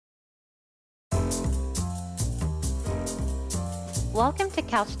Welcome to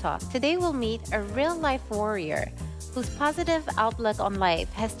Couch Talk. Today we'll meet a real-life warrior whose positive outlook on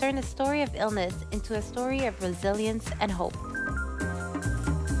life has turned a story of illness into a story of resilience and hope.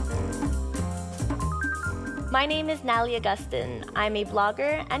 My name is Natalie Augustin. I'm a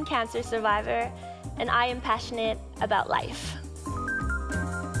blogger and cancer survivor, and I am passionate about life.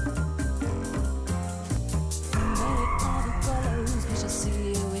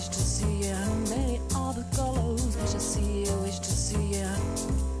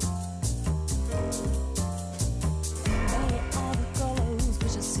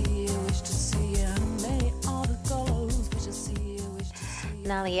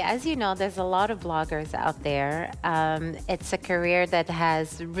 Nali, as you know, there's a lot of bloggers out there. It's a career that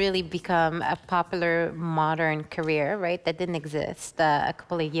has really become a popular modern career, right? That didn't exist a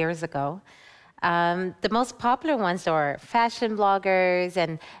couple of years ago. The most popular ones are fashion bloggers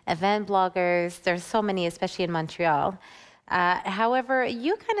and event bloggers. There's so many, especially in Montreal. However,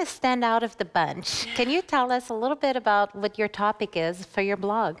 you kind of stand out of the bunch. Can you tell us a little bit about what your topic is for your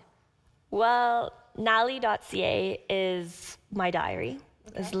blog? Well, Natalie.ca is my diary.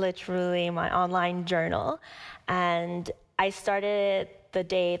 It's literally my online journal. And I started the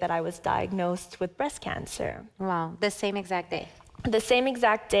day that I was diagnosed with breast cancer. Wow, the same exact day. The same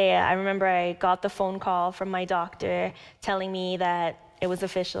exact day, I remember I got the phone call from my doctor telling me that it was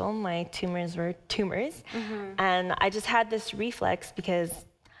official, my tumors were tumors. And I just had this reflex because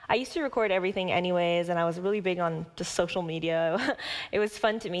I used to record everything anyways, and I was really big on just social media. It was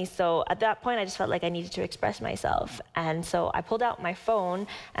fun to me, so at that point I just felt like I needed to express myself. And so I pulled out my phone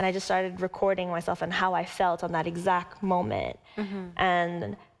and I just started recording myself and how I felt on that exact moment.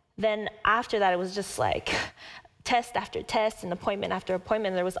 And then after that, it was just like test after test and appointment after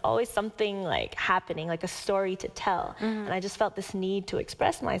appointment. There was always something like happening, like a story to tell. And I just felt this need to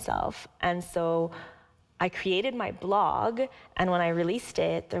express myself. And so I created my blog, and when I released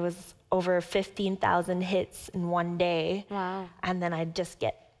it, there was over 15,000 hits in one day. Wow. And then I'd just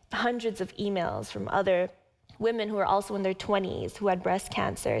get hundreds of emails from other women who are also in their 20s who had breast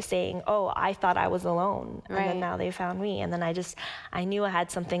cancer saying, oh, I thought I was alone. And then now they found me. And then I knew I had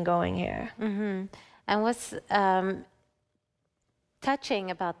something going here. And what's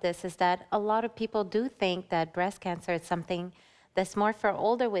touching about this is that a lot of people do think that breast cancer is something that's more for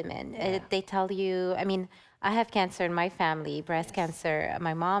older women. They tell you, I mean, I have cancer in my family, breast cancer.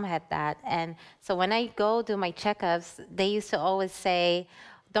 My mom had that. And so when I go do my checkups, they used to always say,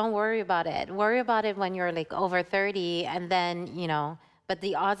 don't worry about it. Worry about it when you're like over 30, and then, you know, but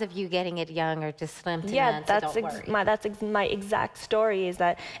the odds of you getting it young are just slim to none, so don't worry. That's my exact story, is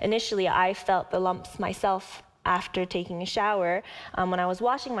that initially I felt the lumps myself after taking a shower when I was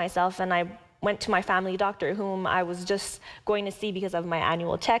washing myself, and I went to my family doctor, whom I was just going to see because of my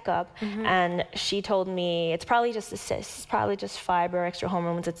annual checkup. And she told me, it's probably just a cyst, it's probably just fiber, extra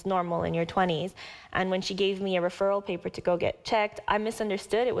hormones, it's normal in your 20s. And when she gave me a referral paper to go get checked, I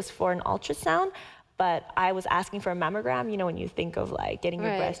misunderstood it was for an ultrasound, but I was asking for a mammogram. You know, when you think of like getting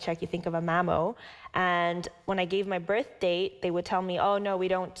your breast checked, you think of a mammo. And when I gave my birth date, they would tell me, oh no, we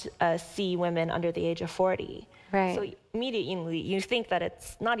don't see women under the age of 40. So immediately you think that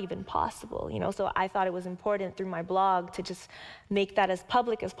it's not even possible, you know? So I thought it was important through my blog to just make that as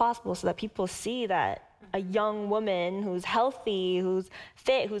public as possible so that people see that a young woman who's healthy, who's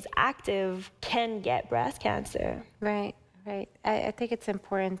fit, who's active can get breast cancer. Right. I think it's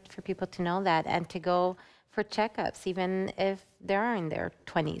important for people to know that and to go for checkups, even if they are in their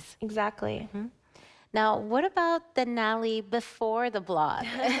 20s. Exactly. Now, what about the Natalie before the blog?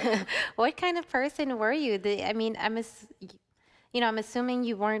 What kind of person were you? I'm assuming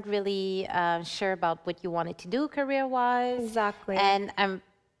you weren't really sure about what you wanted to do career-wise. Exactly. And I'm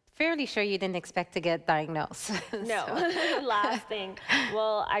fairly sure you didn't expect to get diagnosed. No, last thing.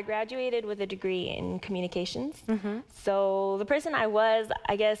 Well, I graduated with a degree in communications. So the person I was,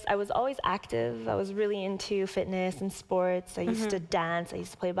 I guess I was always active. I was really into fitness and sports. I used to dance. I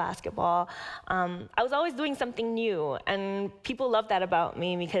used to play basketball. I was always doing something new, and people loved that about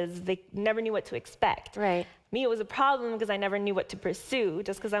me because they never knew what to expect. Me, it was a problem because I never knew what to pursue,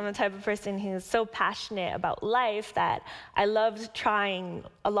 just because I'm the type of person who's so passionate about life that I loved trying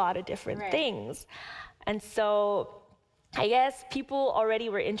a lot of different things. And so I guess people already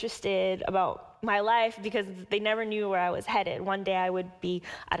were interested about my life because they never knew where I was headed. One day I would be,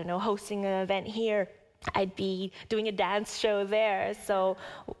 I don't know, hosting an event here. I'd be doing a dance show there. So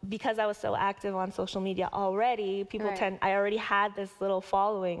because I was so active on social media already, I already had this little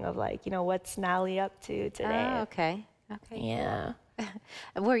following of like, you know, what's Natalie up to today? Oh, okay. Yeah.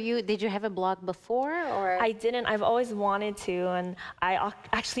 Did you have a blog before or? I didn't. I've always wanted to, and I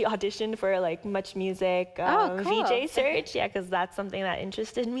actually auditioned for like Much Music Cool. VJ search, yeah, because that's something that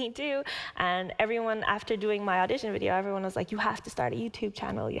interested me too. And everyone, after doing my audition video, everyone was like, "You have to start a YouTube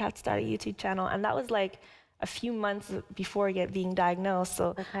channel. You have to start a YouTube channel." And that was like a few months before being diagnosed.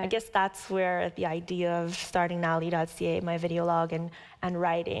 So I guess that's where the idea of starting Nally.ca, my video log and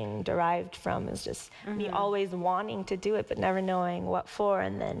writing derived from, is just me always wanting to do it, but never knowing what for.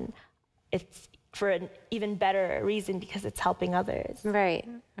 And then it's for an even better reason because it's helping others. Right,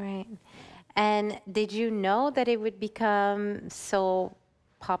 right. And did you know that it would become so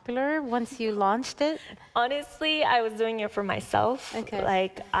popular once you launched it? Honestly, I was doing it for myself. Okay.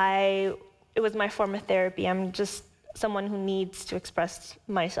 Like it was my form of therapy. I'm just someone who needs to express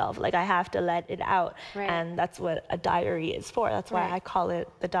myself. Like I have to let it out. Right. And that's what a diary is for. That's why Right. I call it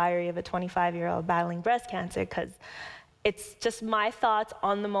the diary of a 25-year-old battling breast cancer, because it's just my thoughts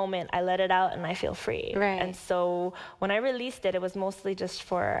on the moment. I let it out and I feel free. Right. And so when I released it, it was mostly just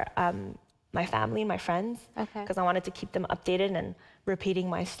for my family and my friends, because I wanted to keep them updated, and repeating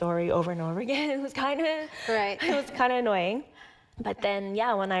my story over and over again, it was kind of annoying. But then,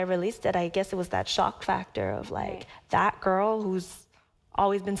 yeah, when I released it, I guess it was that shock factor of like, that girl who's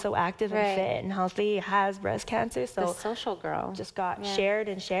always been so active and fit and healthy has breast cancer. So The social girl. just got shared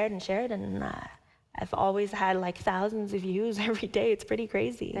and shared and shared, and I've always had like thousands of views every day. It's pretty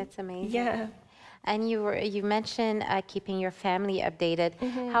crazy. That's amazing. Yeah. And you mentioned keeping your family updated.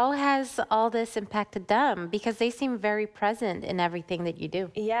 How has all this impacted them? Because they seem very present in everything that you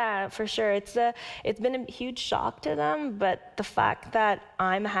do. Yeah, for sure. It's been a huge shock to them, but the fact that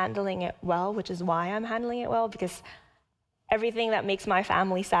I'm handling it well, which is why I'm handling it well, because everything that makes my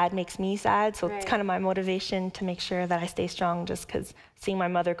family sad makes me sad. So it's kind of my motivation to make sure that I stay strong, just because seeing my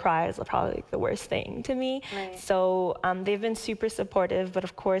mother cry is probably like the worst thing to me. Right. So they've been super supportive, but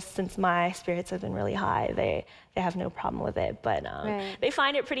of course, since my spirits have been really high, they have no problem with it. But they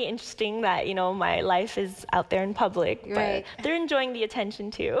find it pretty interesting that, you know, my life is out there in public, but they're enjoying the attention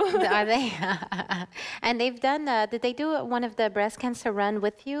too. Are they? And they've done, did they do one of the breast cancer run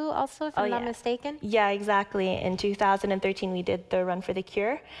with you also, if I'm not mistaken? Yeah, exactly. In 2013, we did the Run for the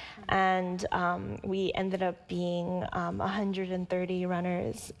Cure, and we ended up being 130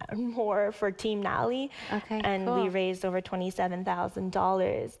 runners more for Team Nally, and we raised over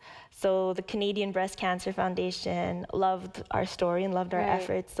 $27,000. So the Canadian Breast Cancer Foundation loved our story and loved our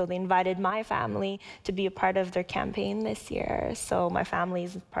efforts, so they invited my family to be a part of their campaign this year. So my family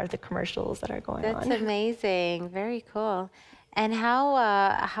is part of the commercials that are going on. That's amazing. Very cool. And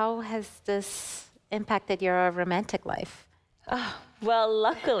how has this impacted your romantic life? Well,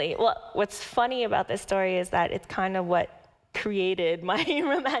 luckily, what's funny about this story is that it's kind of what created my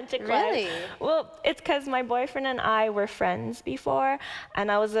romantic life. Well, it's because my boyfriend and I were friends before, and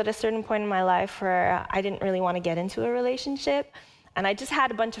I was at a certain point in my life where I didn't really want to get into a relationship, and I just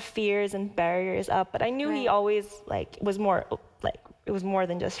had a bunch of fears and barriers up, but I knew he always it was more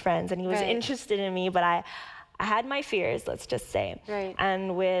than just friends, and he was interested in me, but I had my fears, let's just say.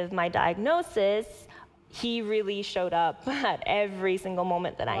 And with my diagnosis, he really showed up at every single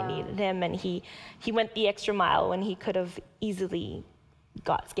moment that I needed him, and he went the extra mile when he could have easily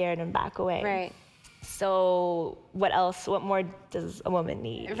got scared and back away. So what more does a woman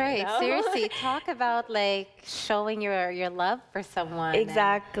need? You know? Seriously, talk about like showing your love for someone.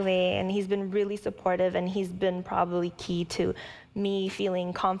 Exactly, and he's been really supportive, and he's been probably key to me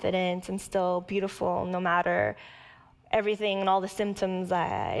feeling confident and still beautiful no matter everything and all the symptoms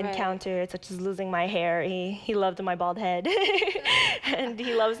I encountered, such as losing my hair. He loved my bald head, and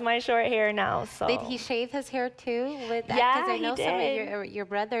he loves my short hair now. So did he shave his hair too? With that? Yeah, 'cause I know he some did. of your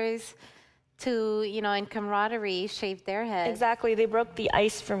brothers, to in camaraderie, shaved their heads. Exactly, they broke the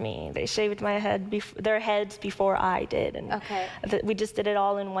ice for me. They shaved my head, their heads before I did, and we just did it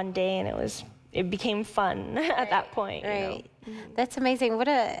all in one day, and it became fun at that point. You know? That's amazing.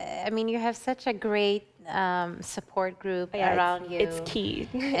 I mean, you have such a great support group around you. It's key.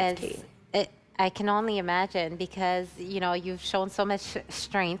 It's key. I can only imagine, because you've shown so much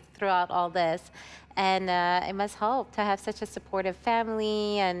strength throughout all this, and it must help to have such a supportive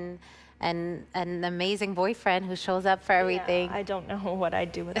family and an amazing boyfriend who shows up for everything. I don't know what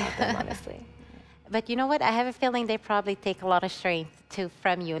I'd do without them, honestly. But you know what? I have a feeling they probably take a lot of strength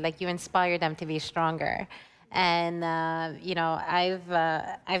from you. Like, you inspire them to be stronger. And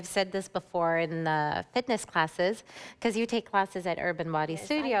I've said this before in fitness classes, because you take classes at Urban Body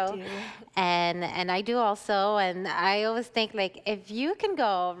Studio, I do. and I do also. And I always think, like, if you can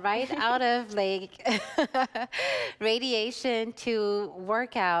go right out of like radiation to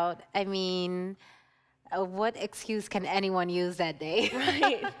workout, I mean, what excuse can anyone use that day?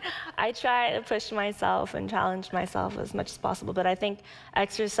 Right. I try to push myself and challenge myself as much as possible, but I think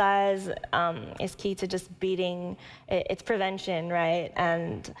exercise is key to just beating it's prevention, right?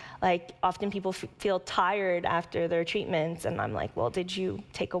 And like often people feel tired after their treatments, and I'm like, well, did you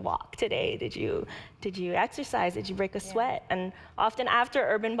take a walk today? Did you exercise? Did you break a sweat? And often after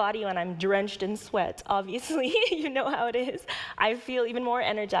Urban Body, when I'm drenched in sweat, obviously, you know how it is, I feel even more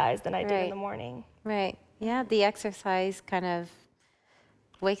energized than I did in the morning. Right. Yeah, the exercise kind of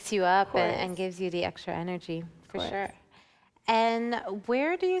wakes you up and gives you the extra energy, for sure. And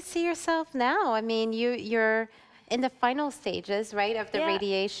where do you see yourself now? I mean, you're in the final stages, right, of the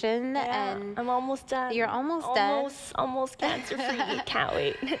radiation, and I'm almost done. You're almost done. Almost cancer-free. Can't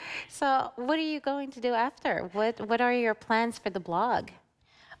wait. So, what are you going to do after? What are your plans for the blog?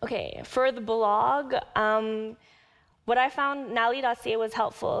 Okay, for the blog, what I found, Nally.ca was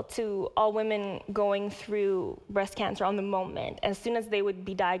helpful to all women going through breast cancer on the moment. As soon as they would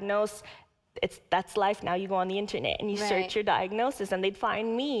be diagnosed, that's life now. You go on the internet and you search your diagnosis, and they'd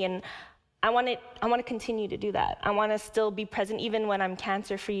find me. And I want to continue to do that. I want to still be present even when I'm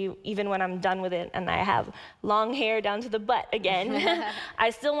cancer-free, even when I'm done with it and I have long hair down to the butt again. I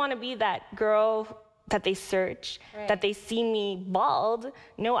still want to be that girl that they search, that they see me bald,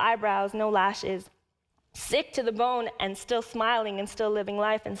 no eyebrows, no lashes, sick to the bone, and still smiling and still living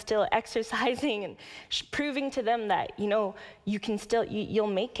life and still exercising and proving to them that, you know, you can still, you'll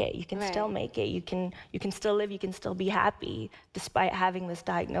make it. You can still make it. You can still live. You can still be happy despite having this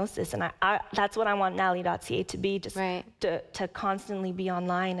diagnosis. And that's what I want Nally.ca to be, just to constantly be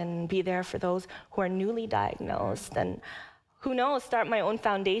online and be there for those who are newly diagnosed. And who knows, start my own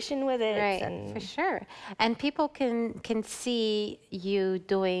foundation with it. Right, and for sure. And people can see you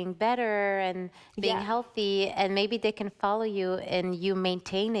doing better and being healthy, and maybe they can follow you in you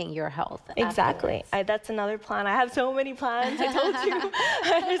maintaining your health. Exactly. That's another plan. I have so many plans, I told you.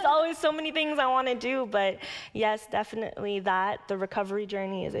 There's always so many things I want to do, but yes, definitely that. The recovery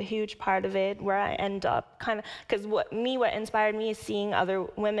journey is a huge part of it, where I end up kind of, because what inspired me is seeing other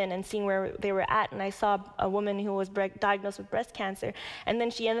women and seeing where they were at. And I saw a woman who was diagnosed with breast cancer, and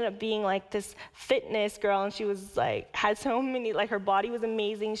then she ended up being like this fitness girl, and she was like, had so many, like her body was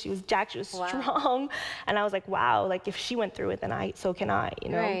amazing, she was jacked, she was strong, and I was like, wow, like if she went through it, then so can I, you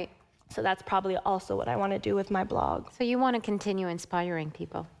know? Right. So that's probably also what I want to do with my blog. So you want to continue inspiring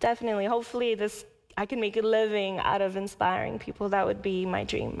people? Definitely. Hopefully I can make a living out of inspiring people. That would be my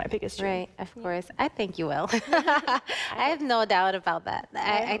dream, my biggest dream. Right, of course. I think you will. I have no doubt about that.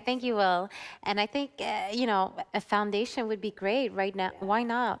 I think you will. And I think, you know, a foundation would be great right now. Why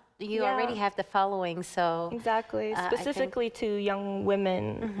not? You already have the following, so... Exactly. Specifically to young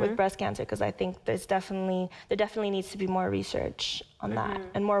women with breast cancer, because I think there definitely needs to be more research on that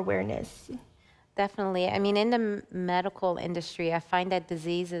and more awareness. Definitely. I mean, in the medical industry, I find that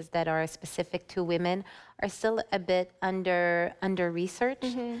diseases that are specific to women are still a bit under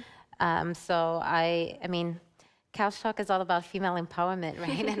researched. So I mean, Couch Talk is all about female empowerment,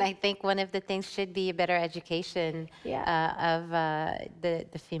 right? And I think one of the things should be a better education of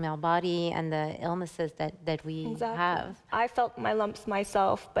the female body and the illnesses that we have. I felt my lumps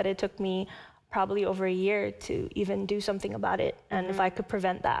myself, but it took me probably over a year to even do something about it. And if I could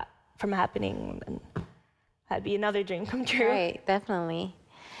prevent that from happening, and that'd be another dream come true. Right, definitely.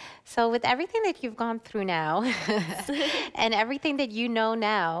 So with everything that you've gone through now and everything that you know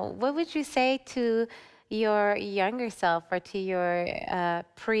now, what would you say to your younger self or to your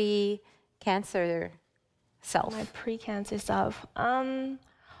pre-cancer self? My pre-cancer self?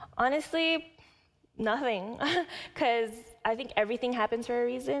 Honestly, nothing. Because I think everything happens for a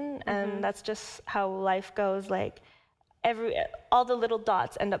reason, and that's just how life goes. Like, all the little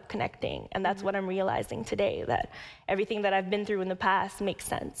dots end up connecting, and that's what I'm realizing today, that everything that I've been through in the past makes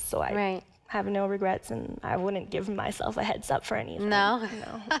sense. So I have no regrets, and I wouldn't give myself a heads up for anything. No?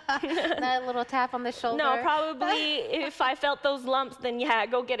 Not a little tap on the shoulder? No, probably if I felt those lumps, then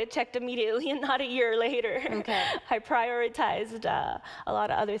go get it checked immediately and not a year later. Okay. I prioritized a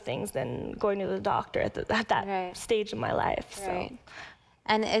lot of other things than going to the doctor at that stage of my life. So.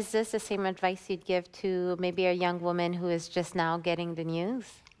 And is this the same advice you'd give to maybe a young woman who is just now getting the news?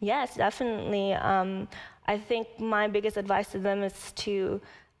 Yes, definitely. I think my biggest advice to them is to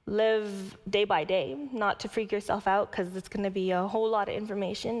live day by day, not to freak yourself out, because it's going to be a whole lot of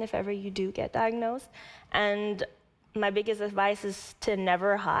information if ever you do get diagnosed. And my biggest advice is to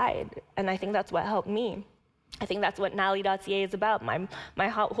never hide. And I think that's what helped me. I think that's what Nally.ca is about. My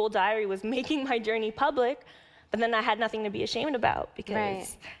whole diary was making my journey public. But then I had nothing to be ashamed about,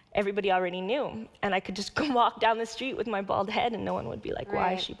 because everybody already knew. And I could just go walk down the street with my bald head and no one would be like,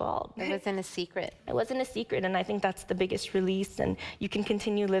 why is she bald? It wasn't a secret. It wasn't a secret, and I think that's the biggest release. And you can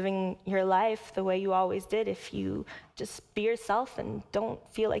continue living your life the way you always did if you just be yourself and don't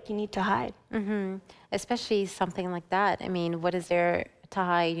feel like you need to hide. Especially something like that. I mean, what is there to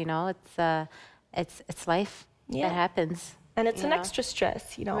hide? You know, it's life that happens. And it's an extra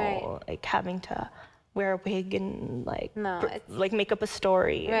stress, you know, like having to wear a wig and like make up a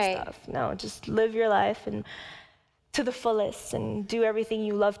story and stuff. No, just live your life and to the fullest and do everything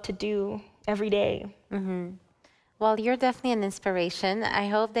you love to do every day. Well, you're definitely an inspiration. I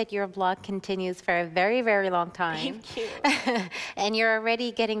hope that your blog continues for a very, very long time. Thank you. And you're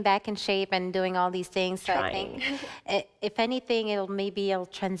already getting back in shape and doing all these things. So Trying. I think, if anything, it'll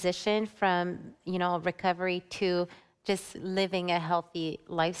transition from, you know, recovery to just living a healthy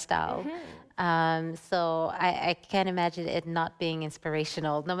lifestyle. So I can't imagine it not being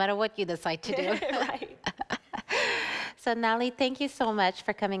inspirational, no matter what you decide to do. Right. So Nally, thank you so much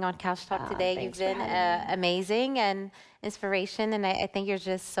for coming on Couch Talk today. You've been amazing and inspiration, and I think you're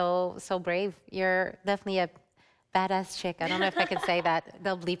just so brave. You're definitely a badass chick. I don't know if I can say that.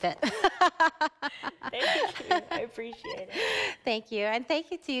 They'll bleep it. Thank you. I appreciate it. Thank you. And thank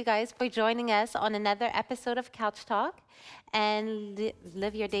you to you guys for joining us on another episode of Couch Talk. And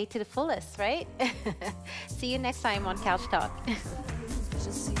live your day to the fullest, right? See you next time on Couch Talk.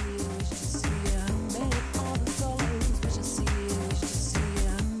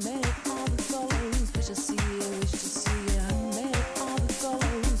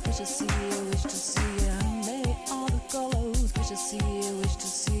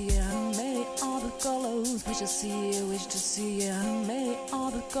 Wish to see you, wish to see you, many all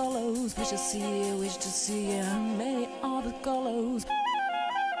the colors. Wish to see you, wish to see you, many all the colors.